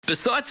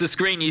Besides the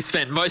screen you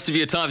spent most of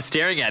your time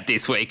staring at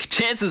this week,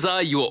 chances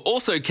are you are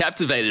also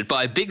captivated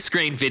by a big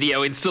screen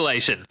video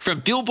installation.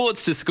 From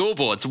billboards to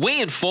scoreboards,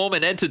 we inform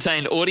and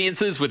entertain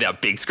audiences with our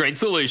big screen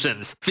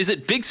solutions.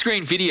 Visit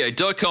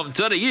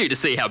bigscreenvideo.com.au to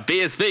see how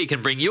BSV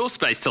can bring your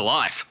space to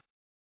life.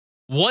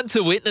 Want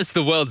to witness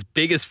the world's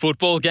biggest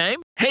football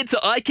game? Head to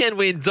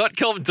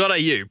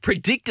iCanWin.com.au,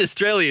 predict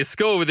Australia's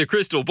score with a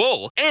crystal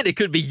ball, and it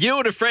could be you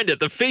and a friend at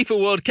the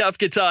FIFA World Cup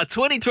Qatar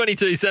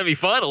 2022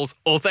 semi-finals,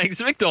 all thanks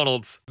to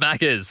McDonald's.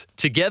 Maccas,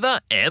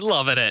 together and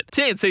loving it.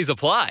 TNCs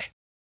apply.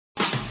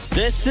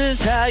 This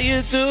is how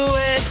you do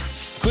it.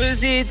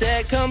 Quizzy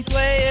Dad, come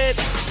play it.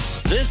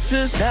 This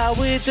is how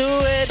we do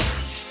it.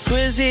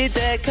 Quizzy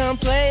Dad, come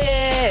play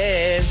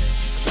it.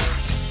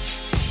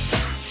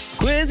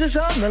 Quiz is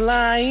on the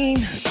line,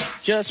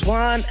 just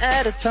one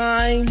at a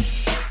time.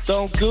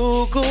 Don't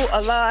Google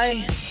a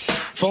lie,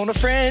 phone a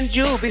friend,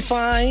 you'll be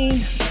fine.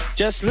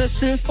 Just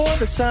listen for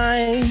the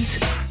signs,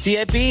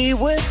 TAB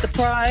with the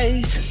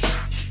prize.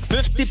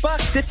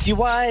 $50 if you're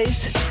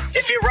wise.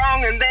 If you're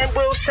wrong, and then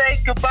we'll say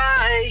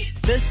goodbye.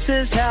 This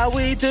is how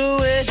we do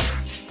it.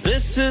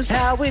 This is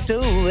how we do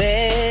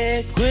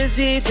it.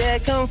 Quizzy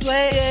Dad, come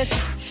play it.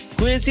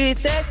 Quizzy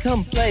Dad,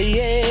 come play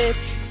it.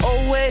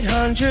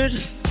 0800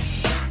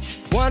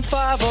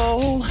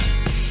 150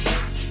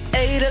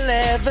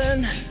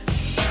 811.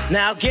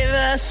 Now give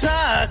us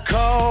a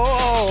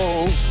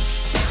call.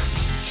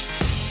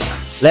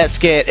 Let's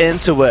get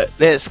into it.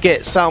 Let's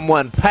get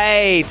someone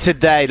paid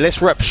today.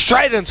 Let's rip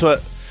straight into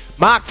it.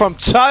 Mark from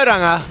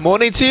Tauranga.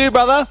 Morning to you,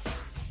 brother.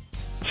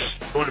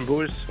 Morning,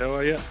 boys. How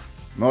are you?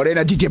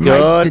 Morena, did you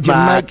Good, make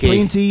Marky.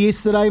 plenty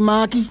yesterday,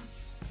 Marky?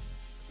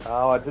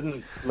 Oh, I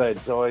didn't,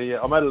 lads. I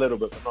made a little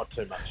bit, but not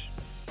too much.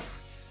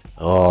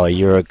 Oh,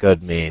 you're a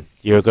good man.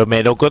 You're a good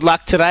man. Well, good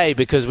luck today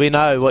because we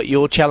know what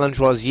your challenge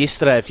was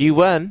yesterday. If you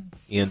win,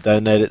 you can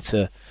donate it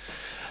to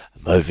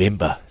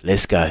Movember.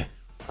 Let's go.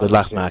 Good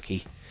luck,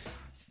 Marky.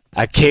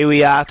 A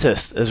Kiwi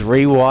artist is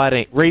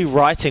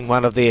rewriting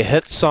one of their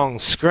hit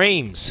songs,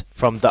 Screams,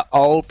 from the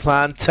old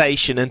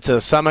plantation into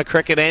a summer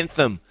cricket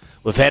anthem.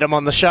 We've had him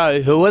on the show.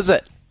 Who is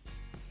it?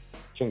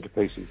 King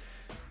Kapisi.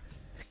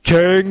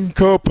 King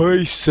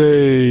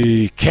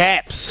Kapisi.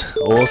 Caps.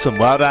 Awesome.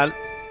 Well done.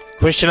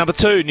 Question number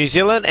 2. New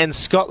Zealand and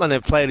Scotland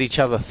have played each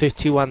other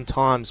 31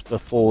 times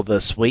before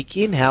this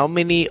weekend. How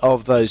many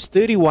of those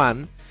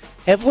 31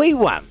 have we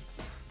won?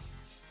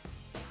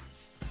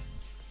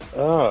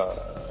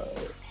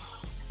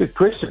 Good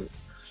question.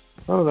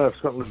 I don't know if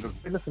Scotland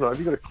have been tonight. Have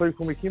you got a clue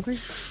for me, Kempy?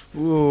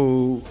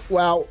 Ooh,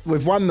 well,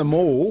 we've won them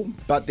all,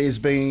 but there's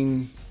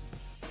been...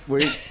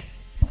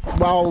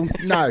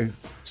 no.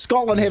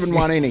 Scotland haven't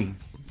won any.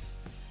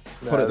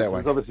 Put it that way.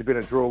 There's obviously been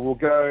a draw. We'll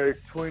go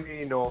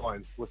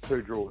 29 with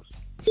 2 draws.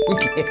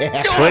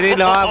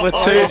 29 with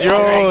 2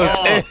 draws.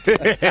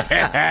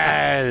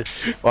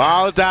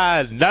 Well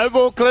done. No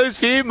more clues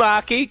for you,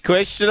 Marky.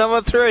 Question number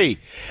 3.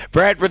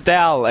 Brad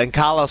Riddell and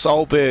Carlos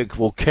Olberg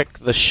will kick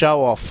the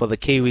show off for the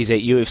Kiwis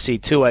at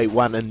UFC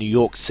 281 in New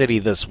York City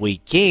this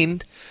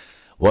weekend.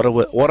 What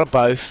are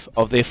both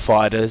of their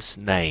fighters'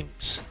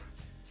 names?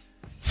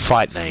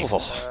 Fight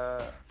names.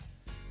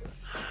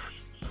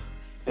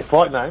 Their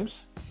fight names?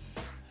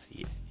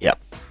 Yep.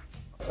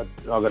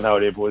 I've got no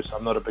idea, boys.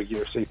 I'm not a big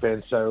UFC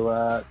fan,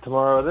 so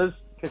tomorrow it is.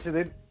 Catch you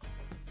then.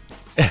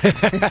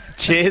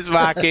 Cheers,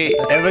 Marky.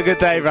 Have a good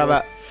day,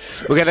 brother.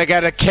 We're going to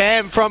go to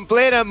Cam from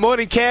Blenheim.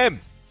 Morning, Cam.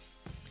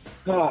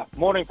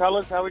 Morning,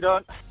 fellas. How we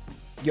doing?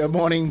 Good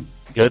morning.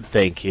 Good,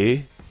 thank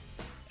you.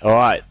 All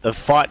right, the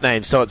fight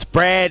name. So it's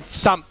Brad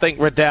something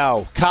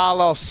Riddell,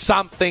 Carlos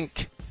something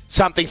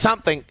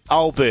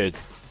Olberg.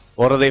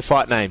 What are their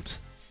fight names?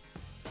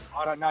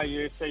 I don't know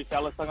UFC,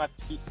 fellas. I'm going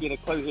to get a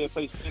clue here,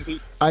 please, Kempy.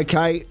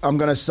 Okay, I'm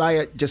going to say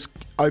it. Just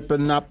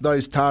open up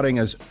those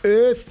taringas.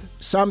 Earth,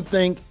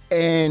 something,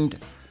 and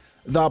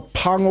the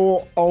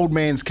Pungo old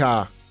man's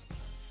car.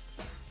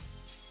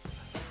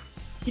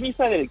 Can you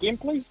say that again,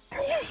 please?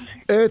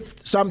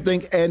 Earth,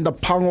 something, and the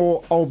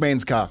Pungo old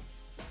man's car.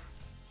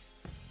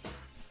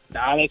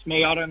 Nah, that's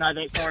me. I don't know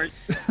that. Sorry.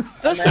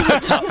 This is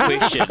a tough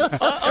question.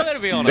 I'm going to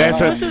be honest.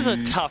 This is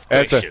a tough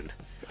question.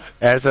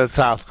 That's a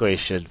tough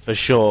question, for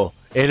sure.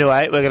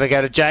 Anyway, we're going to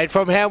go to Jade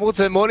from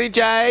Hamilton. Morning,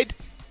 Jade.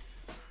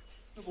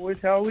 Hey boys,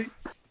 how are we?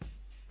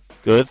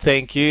 Good,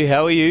 thank you.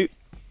 How are you?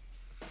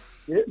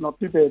 Yeah, not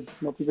too bad.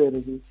 Not too bad,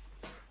 is it?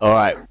 All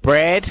right.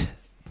 Brad,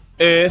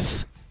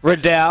 Earth,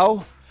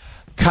 Riddell,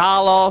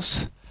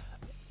 Carlos,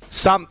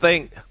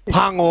 something,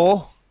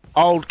 Pungo,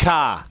 old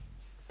car,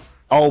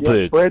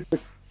 Olberg. Yeah,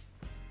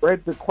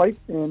 Brad the Quake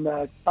and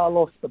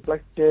Carlos the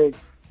Black Jag.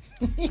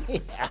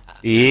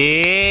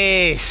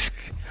 Yes.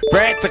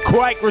 Brad the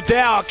Quake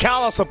Riddell,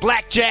 Carlos the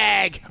Black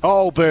Jag,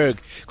 Olberg.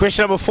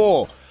 Question number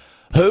 4.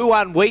 Who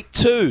won week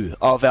 2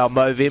 of our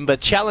Movember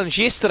challenge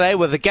yesterday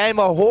with a game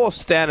of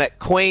horse down at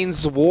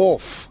Queen's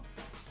Wharf?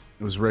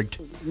 It was rigged.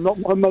 Not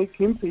my mate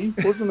Kempy,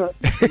 wasn't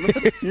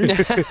it?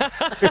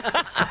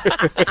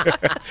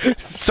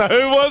 So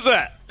who was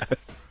it?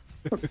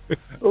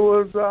 It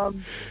was,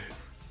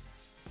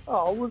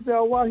 Oh, was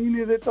our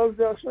wahine that does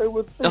our show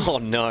with Steve. Oh,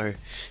 no.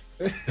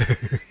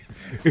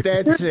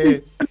 That's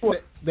it.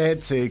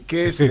 That's it.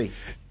 Kirsty.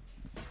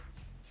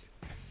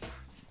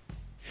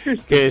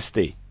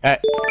 Kirsty.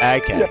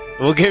 Okay,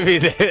 we'll give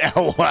you that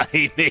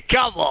away.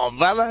 Come on,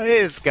 brother.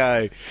 Let's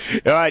go.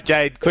 All right,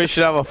 Jade,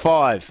 question number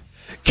 5.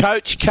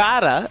 Coach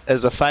Carter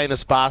is a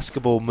famous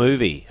basketball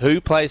movie. Who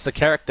plays the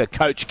character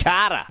Coach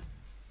Carter?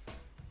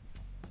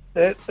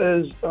 That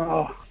is...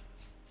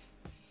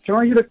 can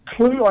I get a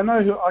clue? I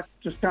know who... I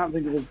just can't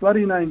think of his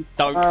bloody name.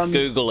 Don't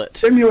Google it.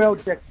 Samuel L.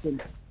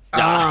 Jackson.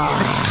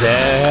 Samuel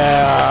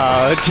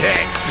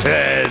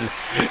Jackson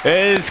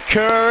is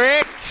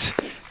correct.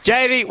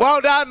 JD, well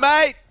done,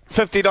 mate.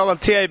 $50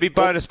 TAB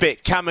bonus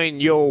bet coming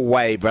your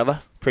way,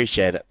 brother.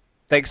 Appreciate it.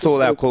 Thanks to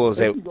all our callers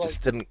that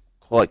just didn't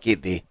quite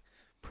get there.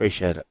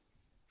 Appreciate it.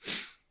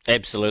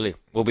 Absolutely.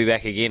 We'll be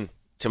back again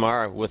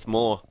tomorrow with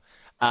more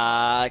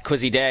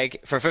Quizzy Dag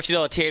for a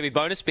 $50 TAB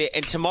bonus bet.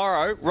 And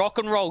tomorrow, Rock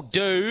and Roll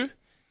Do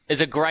is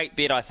a great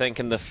bet, I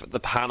think, in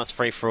the harness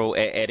free-for-all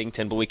at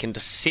Addington, but we can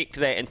dissect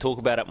that and talk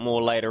about it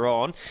more later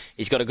on.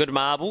 He's got a good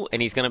marble,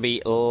 and he's going to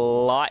be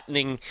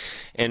lightning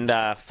and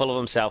full of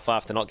himself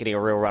after not getting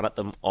a real run at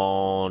them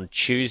on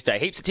Tuesday.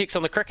 Heaps of texts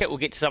on the cricket. We'll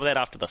get to some of that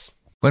after this.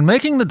 When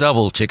making the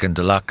double chicken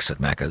deluxe at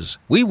Macca's,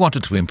 we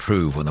wanted to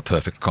improve on the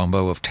perfect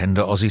combo of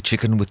tender Aussie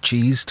chicken with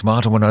cheese,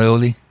 tomato and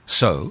aioli.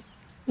 So,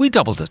 we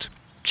doubled it.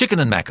 Chicken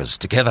and Macca's,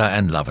 together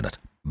and loving it.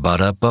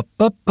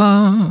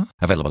 Ba-da-ba-ba-ba.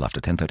 Available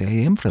after 10:30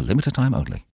 a.m. for a limited time only.